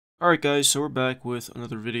Alright guys, so we're back with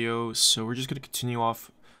another video. So we're just going to continue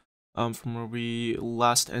off from where we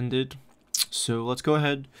last ended. So let's go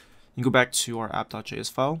ahead and go back to our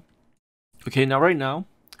app.js file. Okay, now right now,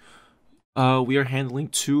 we are handling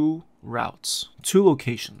two routes, two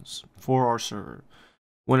locations for our server.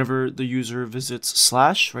 Whenever the user visits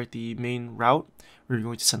slash, right, the main route, we're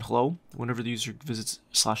going to send hello. Whenever the user visits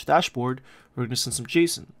slash dashboard, we're going to send some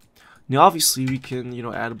JSON. Now, obviously, we can,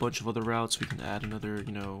 add a bunch of other routes. We can add another,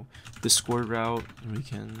 Discord route. And we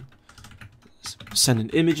can send an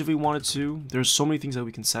image if we wanted to. There's so many things that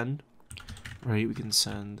we can send, right? We can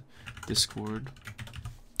send Discord,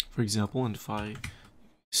 for example. And if I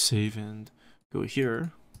save and go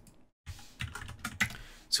here,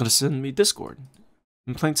 it's going to send me Discord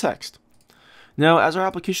in plain text. Now, as our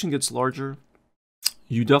application gets larger,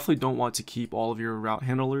 you definitely don't want to keep all of your route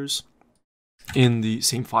handlers in the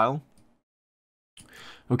same file.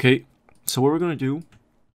 Okay, so what we're going to do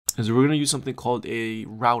is we're going to use something called a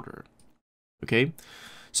router. Okay,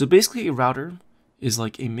 so basically a router is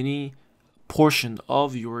like a mini portion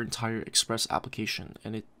of your entire Express application,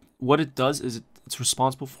 and what it does is it's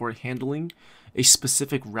responsible for handling a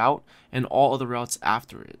specific route and all other routes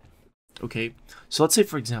after it. Okay, so let's say,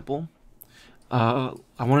 for example, I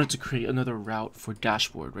wanted to create another route for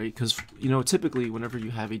dashboard, right? Because typically whenever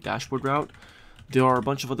you have a dashboard route, there are a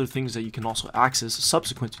bunch of other things that you can also access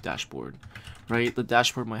subsequent to dashboard, right? The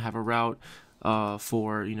dashboard might have a route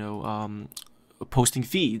for posting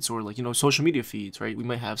feeds or social media feeds, right? We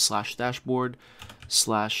might have slash dashboard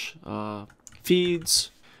slash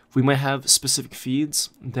feeds. We might have specific feeds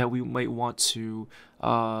that we might want to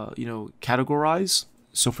categorize.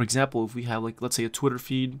 So for example, if we have let's say a Twitter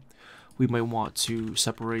feed, we might want to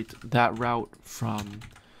separate that route from,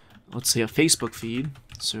 let's say, a Facebook feed.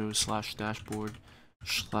 So slash dashboard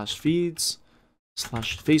slash feeds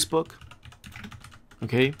slash Facebook.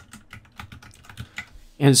 Okay.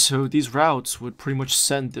 And so these routes would pretty much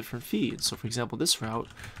send different feeds. So for example, this route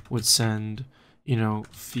would send,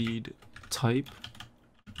 feed type.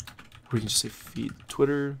 We can just say feed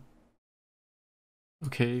Twitter.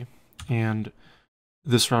 Okay. And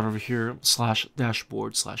this route over here, slash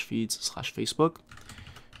dashboard slash feeds slash Facebook,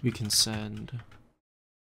 we can send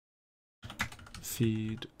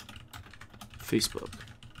feed Facebook,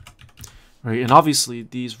 right? And obviously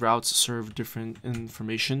these routes serve different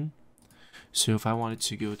information. So if I wanted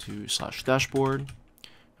to go to slash dashboard,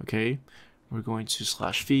 okay, we're going to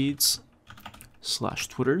slash feeds slash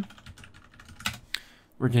Twitter.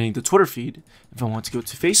 We're getting the Twitter feed. If I want to go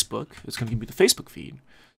to Facebook, it's going to be the Facebook feed.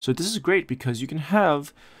 So this is great because you can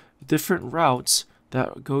have different routes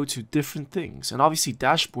that go to different things. And obviously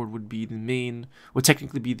dashboard would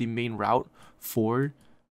technically be the main route for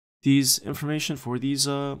these information, for these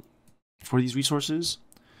resources.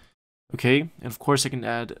 Okay, and of course I can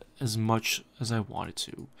add as much as I wanted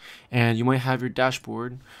to. And you might have your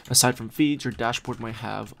dashboard, aside from feeds, your dashboard might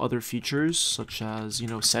have other features such as,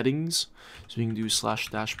 settings. So you can do slash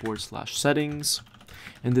dashboard slash settings.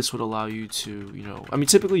 And this would allow you to,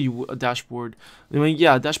 typically a dashboard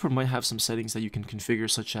might have some settings that you can configure,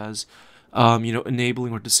 such as,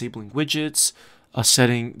 enabling or disabling widgets,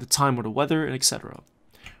 setting the time or the weather, and etc.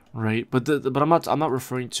 Right? But I'm not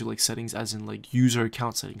referring to settings as in user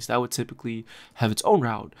account settings. That would typically have its own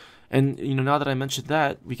route. And now that I mentioned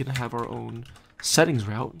that, we can have our own settings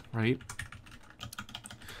route, right?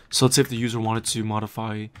 So let's say if the user wanted to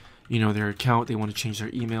modify, their account, they want to change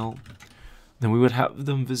their email, then we would have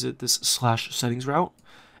them visit this slash settings route,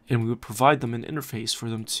 and we would provide them an interface for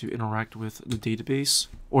them to interact with the database,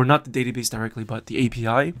 or not the database directly, but the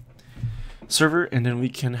API server, and then we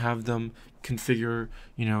can have them configure,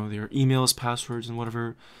 their emails, passwords, and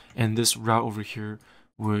whatever, and this route over here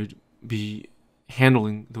would be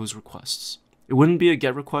handling those requests. It wouldn't be a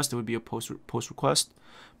GET request, it would be a post request,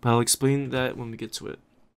 but I'll explain that when we get to it.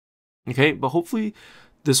 Okay, but hopefully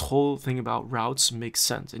this whole thing about routes makes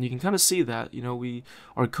sense, and you can kind of see that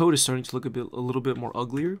our code is starting to look a little bit more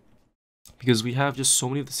uglier because we have just so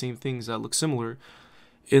many of the same things that look similar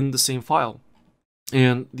in the same file,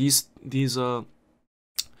 and these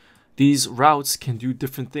routes can do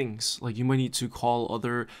different things. You might need to call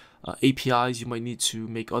other APIs, you might need to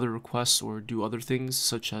make other requests or do other things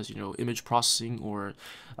such as image processing or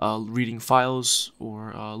reading files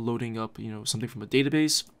or loading up something from a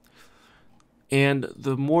database. And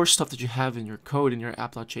the more stuff that you have in your code in your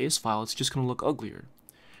app.js file, it's just going to look uglier,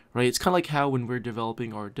 right? It's kind of like how when we're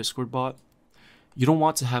developing our Discord bot, you don't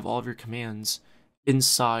want to have all of your commands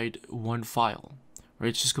inside one file, right?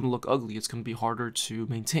 It's just going to look ugly. It's going to be harder to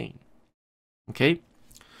maintain. Okay,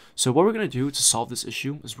 so what we're going to do to solve this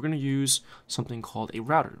issue is we're going to use something called a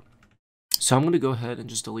router. So I'm going to go ahead and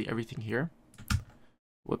just delete everything here.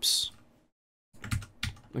 Whoops.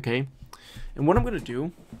 Okay. And what I'm going to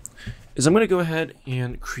do is I'm going to go ahead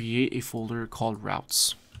and create a folder called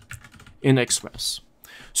routes in Express.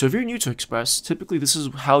 So if you're new to Express, typically this is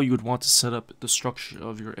how you would want to set up the structure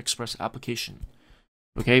of your Express application.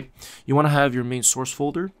 Okay, you want to have your main source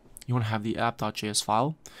folder, you want to have the app.js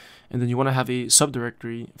file, and then you want to have a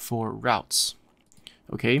subdirectory for routes.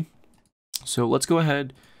 Okay, so let's go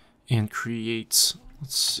ahead and create,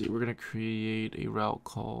 let's see, we're going to create a route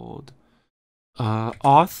called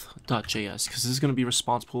auth.js, because this is going to be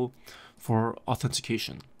responsible for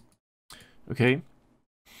authentication. Okay,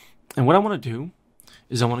 and what I want to do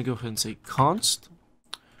is I want to go ahead and say const,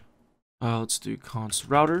 let's do const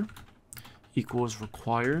router equals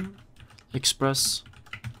require express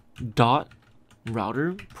dot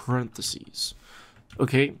router parentheses.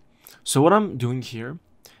 Okay, so what I'm doing here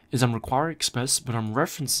is I'm requiring express, but I'm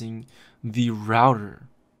referencing the router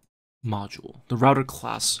module, the router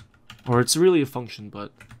class, or it's really a function,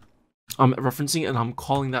 but I'm referencing and I'm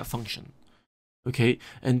calling that function. Okay,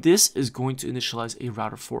 and this is going to initialize a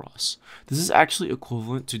router for us. This is actually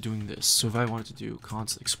equivalent to doing this. So if I wanted to do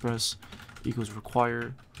const express equals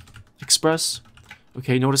require express,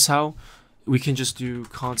 okay, notice how we can just do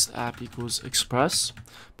const app equals express,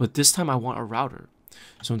 but this time I want a router.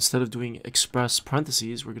 So instead of doing express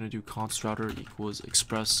parentheses, we're going to do const router equals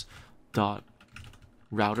express dot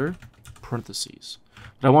router parentheses.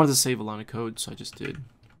 But I wanted to save a line of code, so I just did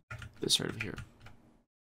this right over here.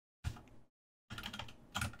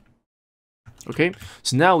 Okay,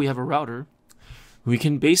 so now we have a router. We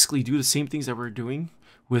can basically do the same things that we're doing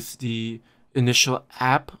with the initial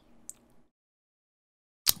app,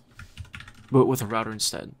 but with a router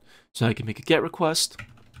instead. So I can make a GET request,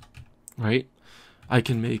 right? I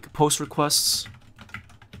can make POST requests.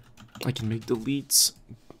 I can make deletes,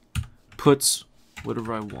 puts,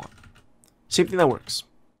 whatever I want. Same thing that works,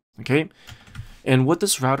 okay? And what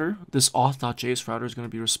this router, this auth.js router is going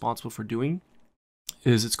to be responsible for doing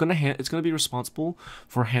is it's going to be responsible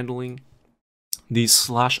for handling the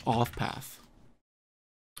 /auth path.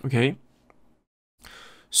 Okay,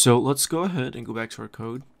 so let's go ahead and go back to our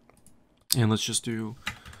code, and let's just do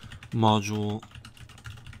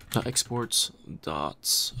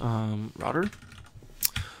module.exports.router,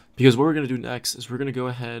 because what we're going to do next is we're going to go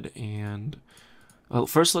ahead and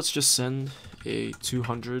first let's just send a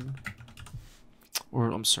 200, or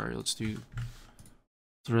I'm sorry, let's do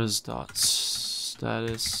threads.status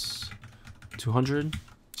 200.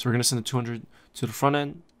 So we're going to send the 200 to the front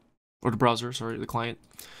end, or the browser, sorry, the client.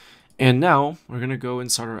 And now we're going to go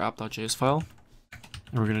inside our app.js file,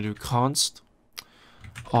 and we're going to do const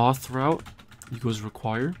auth route equals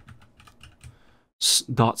require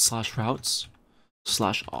 /routes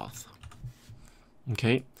 /auth.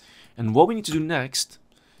 Okay, and what we need to do next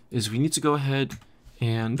is we need to go ahead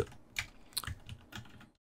and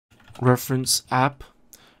reference app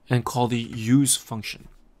and call the use function.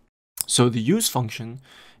 So the use function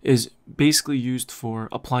is basically used for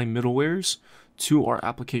applying middlewares to our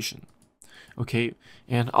application. Okay,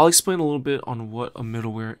 and I'll explain a little bit on what a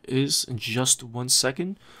middleware is in just 1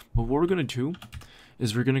 second, but what we're going to do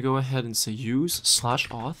is we're going to go ahead and say use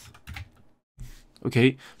 /auth.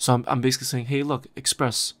 Okay, so I'm basically saying, hey, look,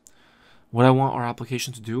 Express, what I want our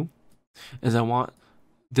application to do is I want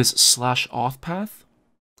this /auth path,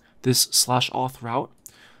 this /auth route,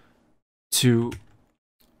 to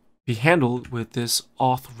be handled with this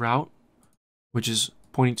auth route, which is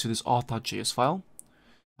pointing to this auth.js file.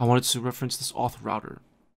 I wanted to reference this auth router,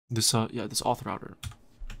 this auth router.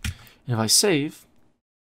 And if I save,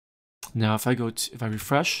 now if I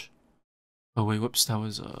refresh, oh wait, whoops, that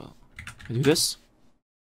was I do this.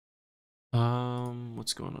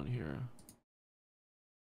 What's going on here?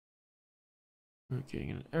 We're getting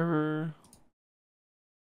an error.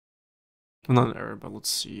 Well, not an error, but let's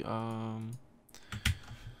see.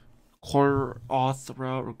 Require auth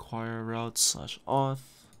route, require route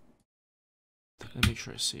 /auth. And make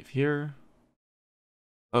sure I save here.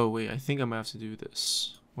 Oh wait, I think I might have to do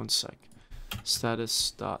this. 1 sec.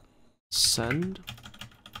 Status.send.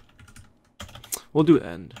 We'll do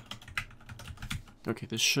end. Okay,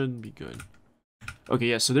 this should be good. Okay,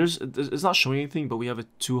 yeah, so it's not showing anything, but we have a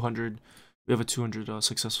 200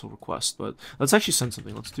 successful request. But let's actually send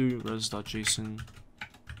something. Let's do res.json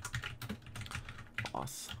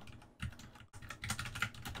auth.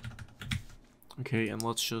 Okay, and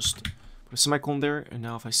let's just put a semicolon there, and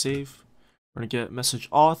now if I save, we're gonna get message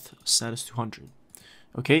auth status 200.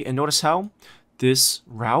 Okay, and notice how this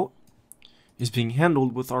route is being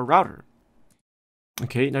handled with our router.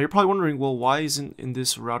 Okay, now you're probably wondering, well, why isn't in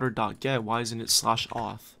this router.get, why isn't it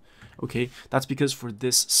 /auth? Okay, that's because for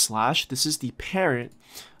this slash, this is the parent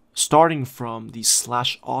starting from the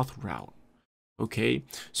slash auth route. Okay,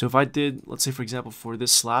 so if I did, let's say for example, for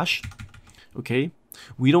this slash, okay,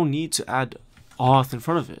 we don't need to add auth in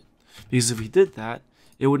front of it, because if we did that,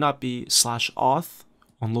 it would not be slash auth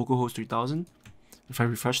on localhost 3000. If I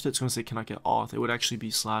refreshed it, it's going to say cannot get auth. It would actually be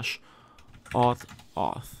slash auth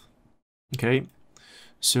auth. Okay,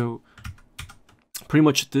 so pretty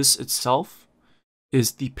much this itself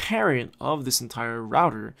is the parent of this entire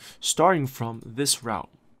router starting from this route.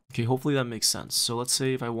 Okay, hopefully that makes sense. So let's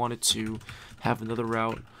say if I wanted to have another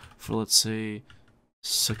route for, let's say,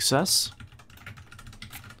 success,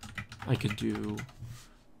 I could do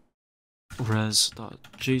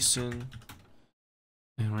res.json,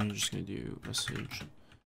 and we're just going to do message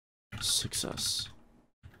success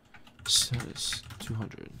status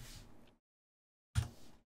 200.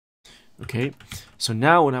 Okay, so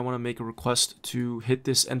now when I want to make a request to hit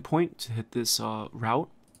this endpoint, to hit this route,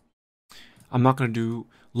 I'm not going to do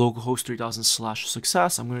localhost 3000 slash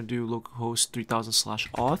success. I'm going to do localhost 3000 slash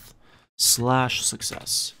auth slash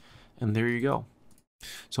success. And there you go.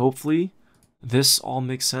 So hopefully this all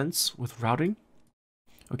makes sense with routing.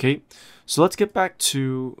 Okay, so let's get back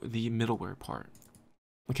to the middleware part.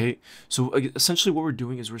 Okay, so essentially what we're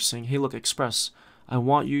doing is we're saying, hey, look, Express, I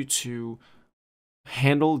want you to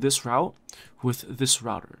handle this route with this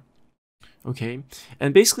router. Okay,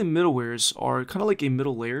 and basically middlewares are kind of like a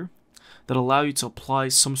middle layer that allow you to apply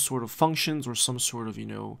some sort of functions or some sort of,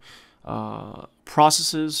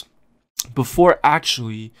 processes before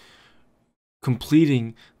actually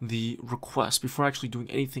completing the request, before actually doing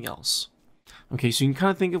anything else. Okay, so you can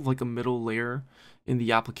kind of think of like a middle layer in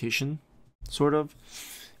the application, sort of.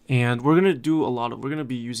 And we're gonna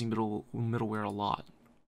be using middleware a lot.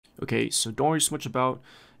 Okay, so don't worry so much about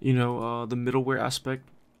the middleware aspect.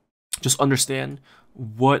 Just understand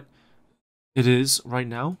what it is right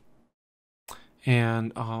now.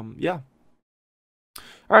 And yeah.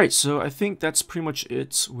 Alright, so I think that's pretty much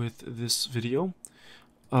it with this video.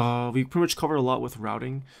 We pretty much covered a lot with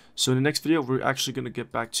routing. So in the next video, we're actually going to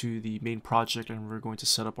get back to the main project and we're going to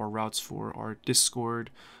set up our routes for our Discord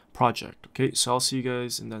project. Okay, so I'll see you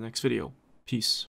guys in the next video. Peace.